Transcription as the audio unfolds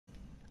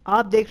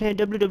आप देख रहे हैं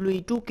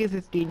WWE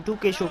 2K15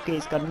 2K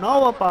शोकेस का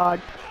 9वां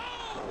part.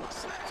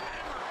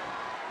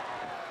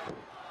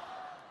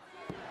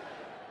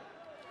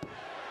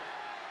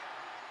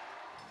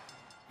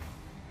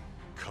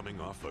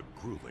 Coming off a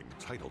grueling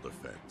title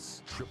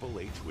defense, Triple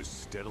H was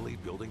steadily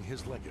building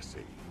his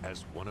legacy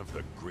as one of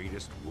the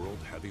greatest world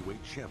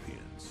heavyweight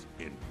champions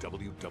in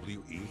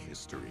WWE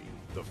history.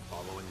 The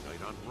following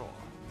night on Raw,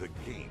 the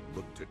game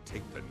looked to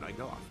take the night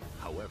off.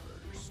 However,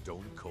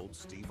 Stone Cold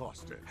Steve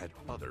Austin had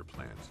other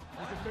plans.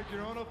 You can pick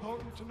your own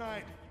opponent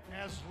tonight,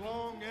 as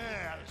long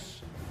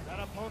as that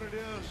opponent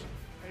is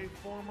a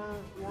former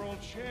world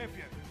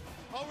champion.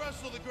 I'll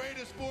wrestle the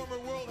greatest former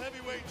world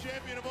heavyweight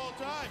champion of all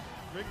time,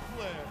 Ric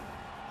Flair.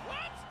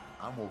 What?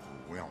 I'm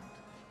overwhelmed.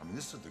 I mean,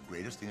 this is the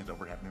greatest thing that's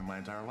ever happened in my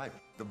entire life.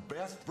 The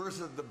best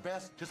versus the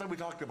best, just like we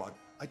talked about.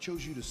 I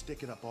chose you to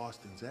stick it up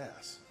Austin's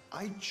ass.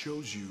 I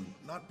chose you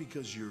not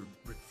because you're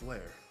Ric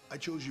Flair. I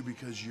chose you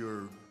because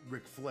you're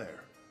Ric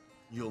Flair.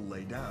 You'll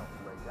lay down.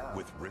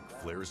 With Ric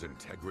Flair's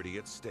integrity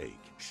at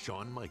stake,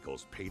 Shawn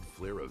Michaels paid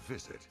Flair a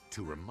visit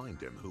to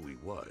remind him who he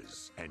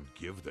was and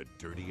give the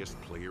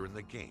dirtiest player in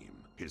the game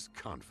his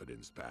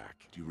confidence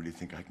back. Do you really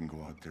think I can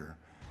go out there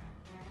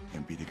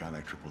and beat a guy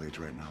like Triple H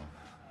right now?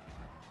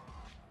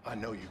 I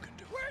know you can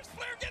do it. Where's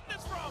Flair getting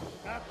this from?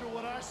 After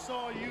what I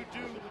saw you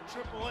do to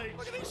Triple H,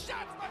 Look at these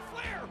shots by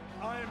Flair.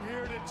 I am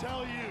here to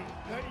tell you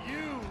that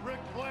you, Ric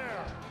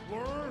Flair,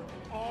 were,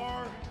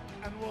 are,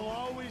 and will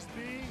always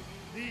be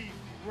the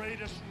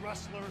greatest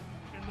wrestler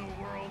in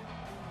the world.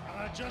 And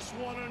I just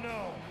want to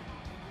know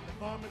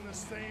if I'm in the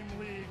same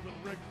league with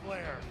Ric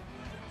Flair.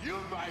 You,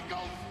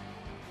 Michaels,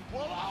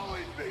 will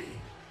always be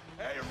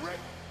a Ric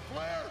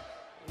Flair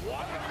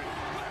wannabe.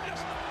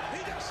 He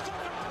just took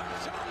a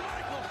punch on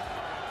Michaels.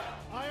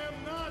 I am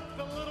not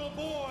the little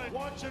boy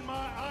watching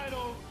my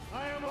idol.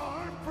 I am a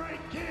heartbreak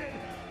kid,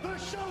 the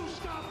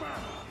showstopper.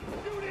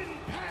 You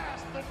didn't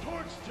pass the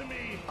torch to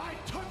me. I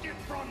took it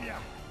from you.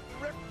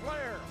 Ric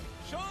Flair,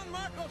 Shawn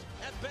Michaels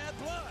had bad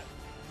blood.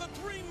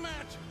 The dream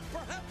match,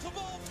 perhaps of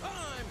all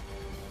time.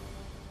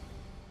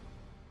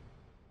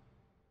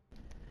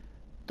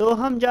 तो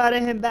हम जा रहे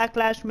हैं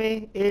backlash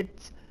में।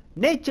 It's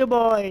Nature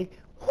Boy,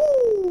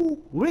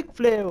 Ric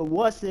Flair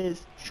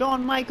versus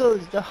Shawn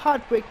Michaels, the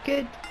Heartbreak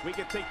Kid. We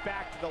can think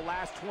back to the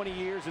last 20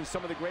 years and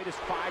some of the greatest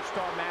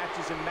five-star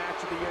matches and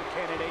Match of the Year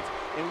candidates,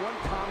 and one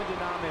common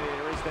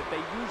denominator is that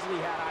they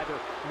usually had either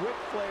Ric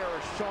Flair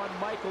or Shawn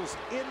Michaels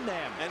in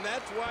them. And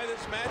that's why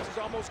this match is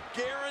almost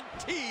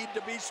guaranteed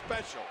to be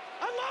special.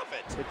 I love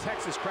it. The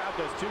Texas crowd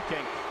does too,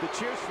 King. The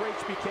cheers for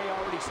HBK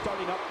already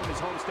starting up from his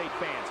home state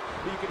fans.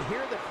 But you can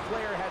hear that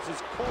Flair has his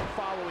cult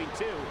following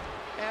too,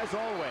 as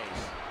always.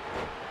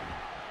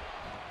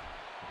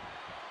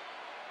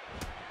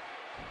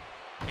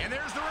 And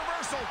there's the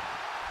reversal.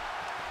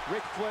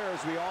 Ric Flair,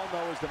 as we all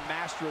know, is the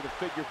master of the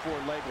figure four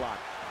leg lock.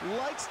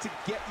 Likes to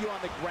get you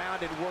on the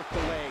ground and work the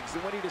legs.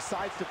 And when he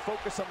decides to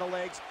focus on the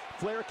legs,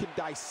 Flair can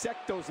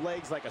dissect those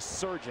legs like a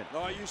surgeon.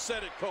 Oh, you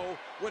said it, Cole.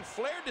 When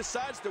Flair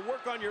decides to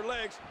work on your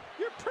legs,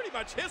 you're pretty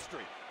much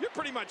history. You're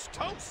pretty much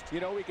toast. You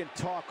know, we can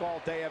talk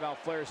all day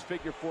about Flair's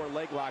figure four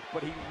leg lock,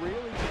 but he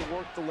really can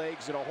work the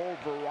legs in a whole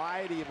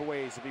variety of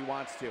ways if he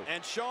wants to.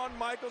 And Shawn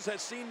Michaels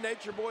has seen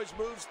Nature Boy's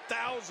moves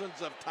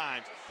thousands of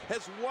times,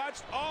 has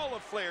watched all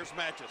of Flair's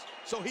matches,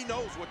 so he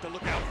knows what to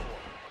look out for.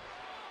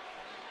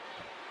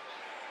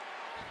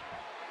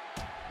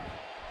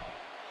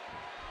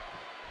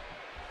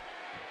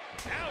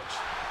 Ouch!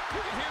 You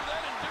can hear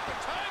that in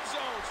different time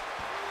zones.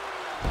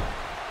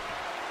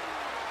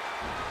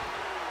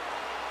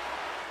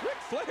 Ric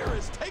Flair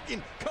is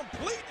taking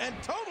complete and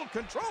total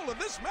control of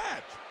this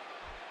match.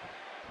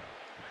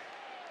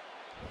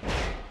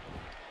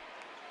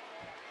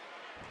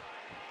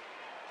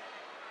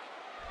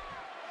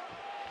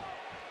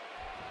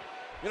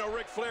 You know,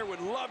 Ric Flair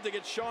would love to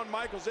get Shawn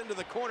Michaels into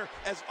the corner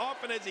as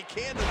often as he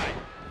can tonight.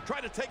 Try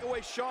to take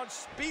away Shawn's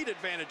speed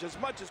advantage as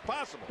much as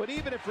possible. But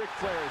even if Ric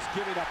Flair is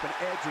giving up an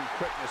edge in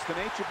quickness, the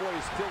Nature Boy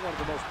is still one of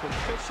the most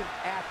proficient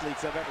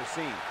athletes I've ever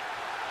seen.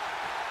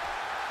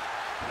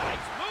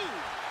 Nice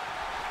move.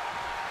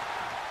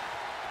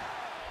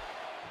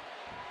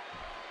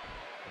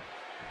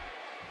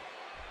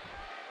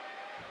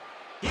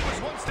 He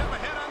was one step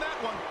ahead on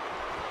that one.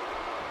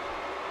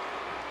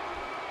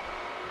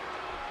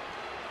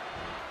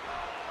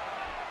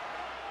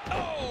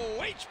 Oh,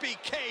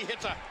 HBK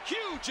hits a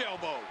huge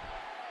elbow.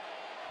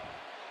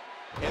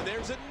 And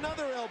there's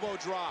another elbow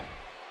drop.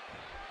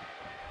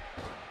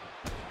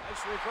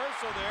 Nice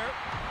reversal there.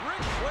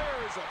 Ric Flair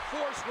is a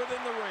force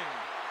within the ring.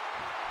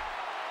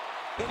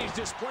 And he's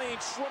displaying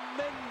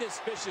tremendous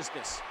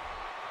viciousness.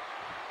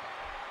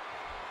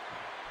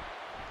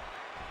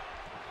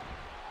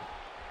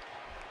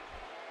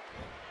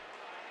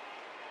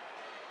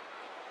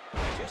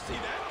 Did you see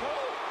that,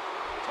 Cole?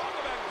 Talk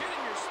about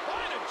getting your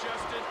spine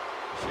adjusted.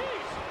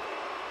 Jeez.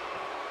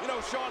 You know,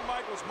 Shawn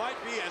Michaels might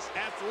be as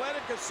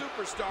athletic a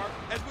superstar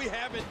as we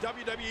have in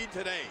WWE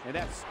today. And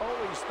that's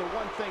always the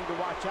one thing to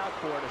watch out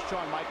for in a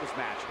Shawn Michaels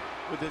match.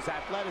 With his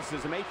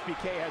athleticism,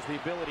 HBK has the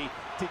ability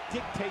to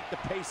dictate the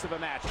pace of a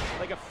match,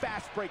 like a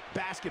fast-break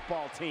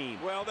basketball team.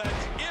 Well, that's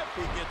if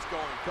he gets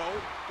going,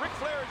 Cole. Ric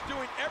Flair is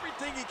doing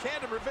everything he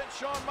can to prevent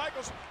Shawn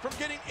Michaels from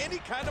getting any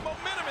kind of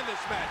momentum in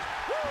this match.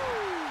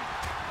 Woo!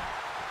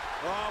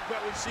 Oh, I'll bet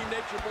we see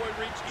Nature Boy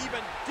reach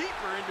even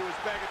deeper into his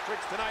bag of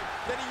tricks tonight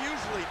than he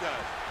usually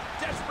does.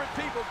 Desperate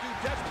people do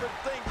desperate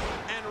things,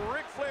 and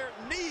Ric Flair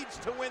needs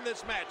to win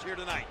this match here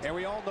tonight. And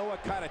we all know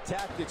what kind of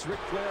tactics Ric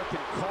Flair can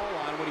call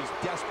on when he's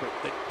desperate.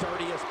 The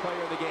dirtiest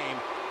player in the game.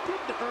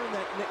 Didn't earn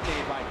that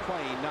nickname by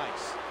playing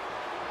nice.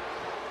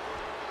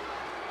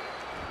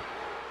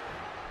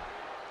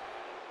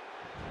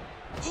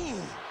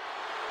 Ooh.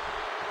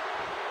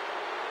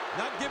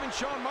 Not giving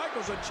Shawn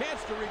Michaels a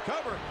chance to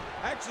recover.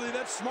 Actually,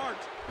 that's smart.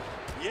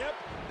 Yep,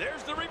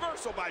 there's the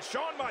reversal by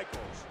Shawn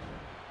Michaels.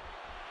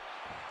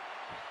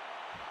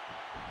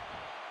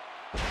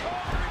 Oh,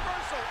 the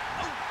reversal.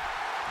 Ooh.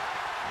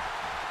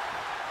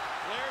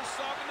 Flair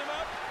softened him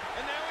up,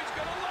 and now he's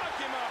going to lock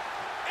him up.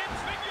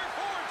 It's figure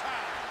 4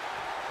 time.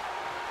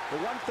 The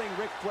one thing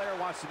Ric Flair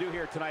wants to do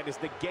here tonight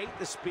is negate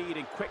the speed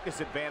and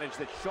quickness advantage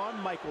that Shawn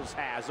Michaels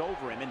has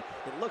over him, and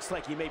it looks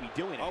like he may be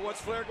doing it. Oh,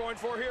 what's Flair going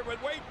for here?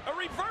 But wait, a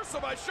reversal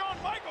by Shawn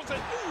Michaels, and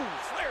ooh,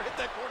 Flair hit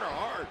that corner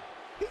hard.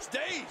 He's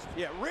dazed.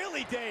 Yeah,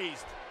 really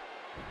dazed.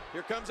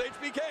 Here comes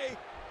HBK.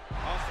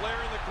 Oh, Flair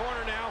in the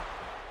corner now.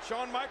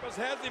 Shawn Michaels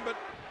has him, but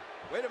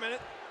wait a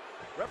minute.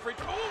 Referee,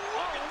 oh,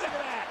 look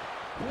at that.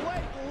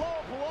 Blatant low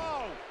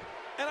blow.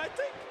 And I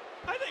think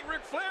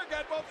Ric Flair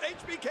got both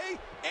HBK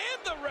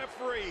and the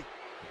referee.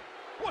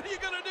 What are you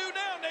going to do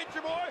now,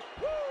 Nature Boy?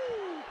 Woo!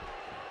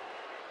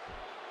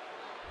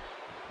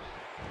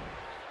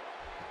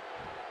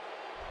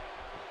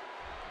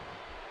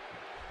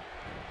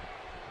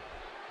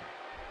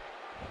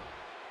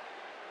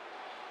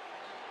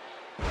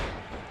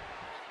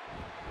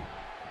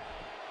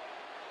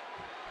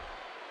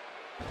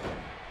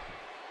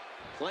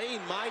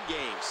 Playing mind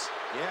games.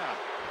 Yeah,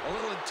 a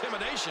little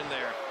intimidation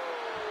there.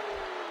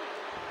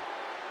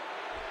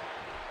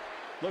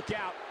 Look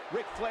out,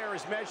 Ric Flair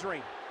is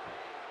measuring.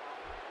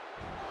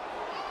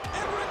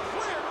 And Ric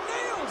Flair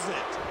nails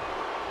it.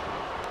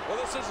 Well,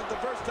 this isn't the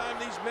first time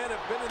these men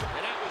have been in the...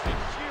 And that was a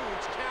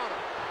huge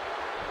counter.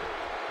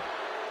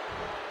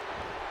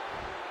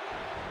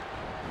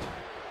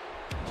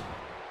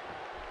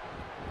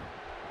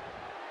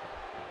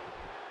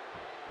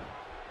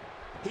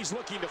 He's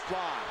looking to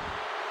fly.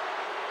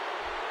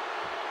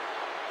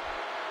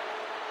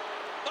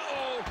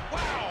 Uh-oh,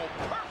 wow,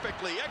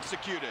 perfectly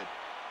executed.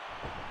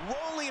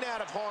 Rolling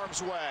out of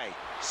harm's way.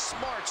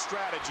 Smart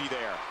strategy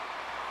there.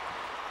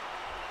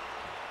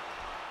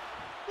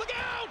 Look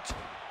out!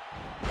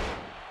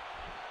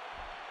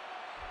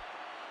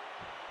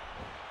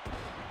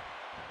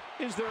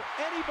 Is there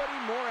anybody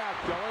more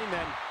outgoing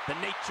than the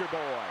Nature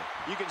Boy?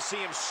 You can see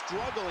him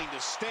struggling to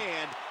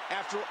stand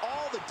after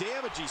all the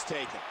damage he's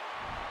taken.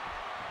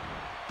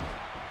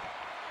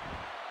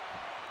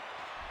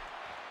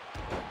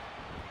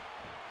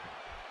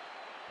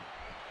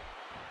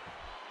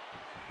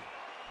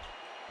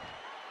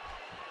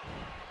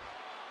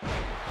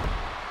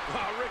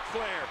 Ric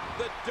Flair,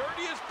 the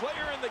dirtiest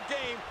player in the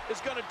game,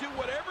 is going to do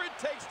whatever it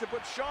takes to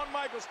put Shawn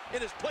Michaels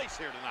in his place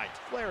here tonight.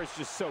 Flair is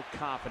just so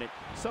confident.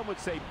 Some would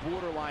say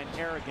borderline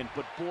arrogant,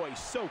 but boy,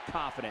 so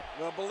confident.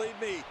 Well, believe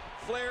me,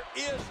 Flair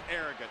is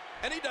arrogant,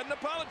 and he doesn't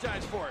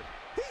apologize for it.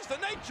 He's the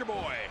Nature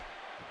Boy.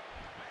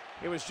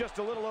 It was just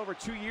a little over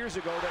 2 years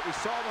ago that we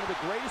saw one of the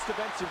greatest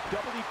events in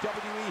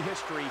WWE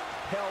history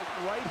held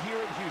right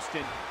here in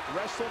Houston,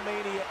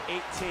 WrestleMania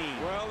 18.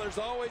 Well, there's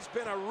always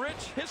been a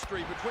rich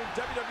history between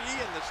WWE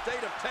and the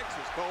state of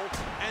Texas, Cole,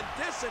 and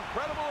this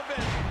incredible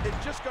event is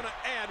just going to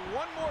add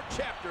one more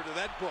chapter to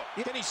that book.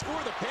 Can he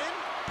score the pin?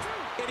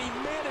 And he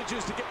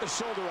manages to get the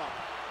shoulder up.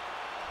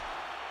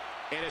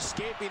 And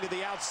escaping to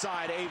the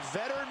outside, a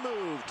veteran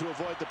move to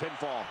avoid the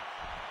pinfall.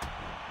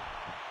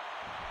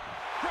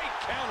 Great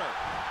counter.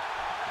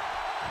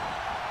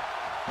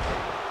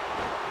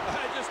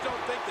 I just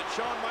don't think that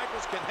Shawn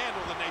Michaels can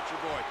handle the Nature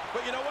Boy.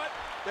 But you know what?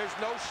 There's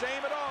no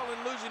shame at all in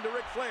losing to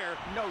Ric Flair.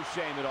 No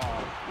shame at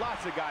all.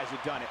 Lots of guys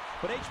have done it.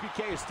 But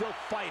HBK is still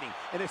fighting,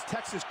 and this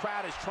Texas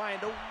crowd is trying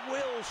to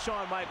will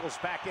Shawn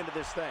Michaels back into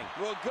this thing.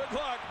 Well, good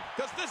luck,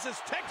 because this is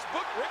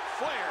textbook Ric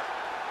Flair.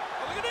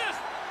 Oh, look at this.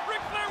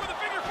 Ric Flair with a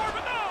figure 4,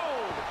 but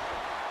no!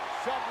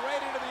 Shoved right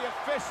into the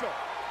official.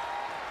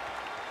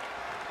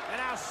 And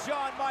now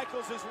Shawn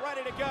Michaels is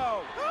ready to go.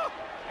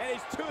 And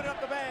he's tuning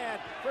up the band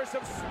for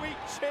some sweet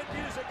chin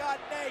music on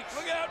Nate.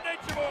 Look out,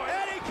 Nature Boy.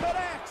 And he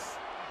connects.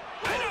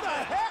 Who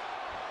the heck?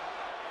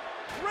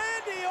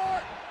 Randy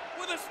Orton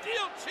with a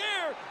steel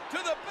chair to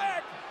the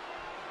back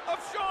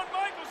of Shawn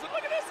Michaels. And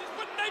look at this, he's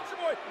putting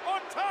Nature Boy on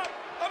top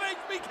of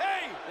HBK.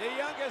 The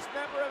youngest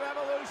member of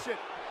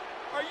Evolution.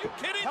 Are you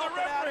kidding? Helping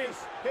the referee.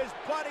 Out his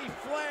buddy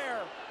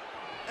Flair.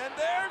 And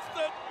there's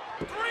the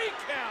 3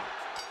 count.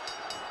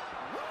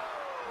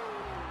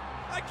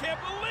 I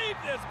can't believe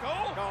this,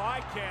 Cole. No,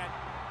 I can't.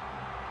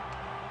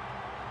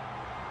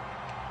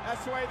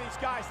 That's the way these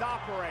guys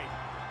operate.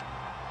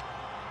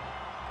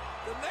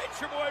 The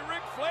Nature Boy,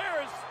 Ric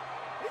Flair,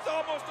 he's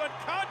almost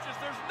unconscious.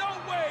 There's no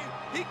way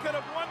he could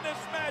have won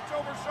this match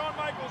over Shawn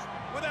Michaels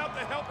without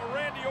the help of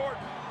Randy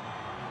Orton.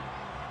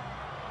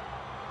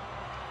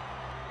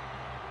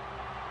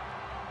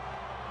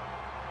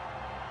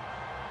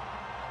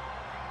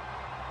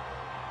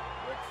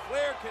 Ric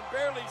Flair can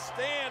barely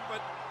stand,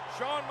 but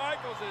Shawn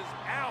Michaels is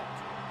out.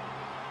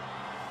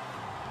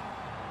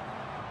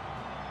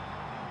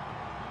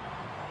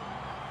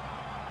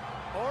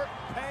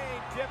 Orton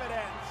paying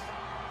dividends.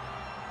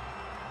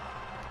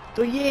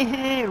 तो ये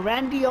हैं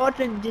Randy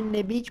Orton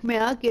जिनने बीच में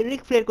आके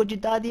Ric Flair को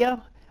जिता दिया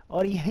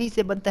और यहीं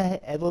से बनता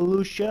है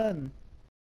एवोल्यूशन।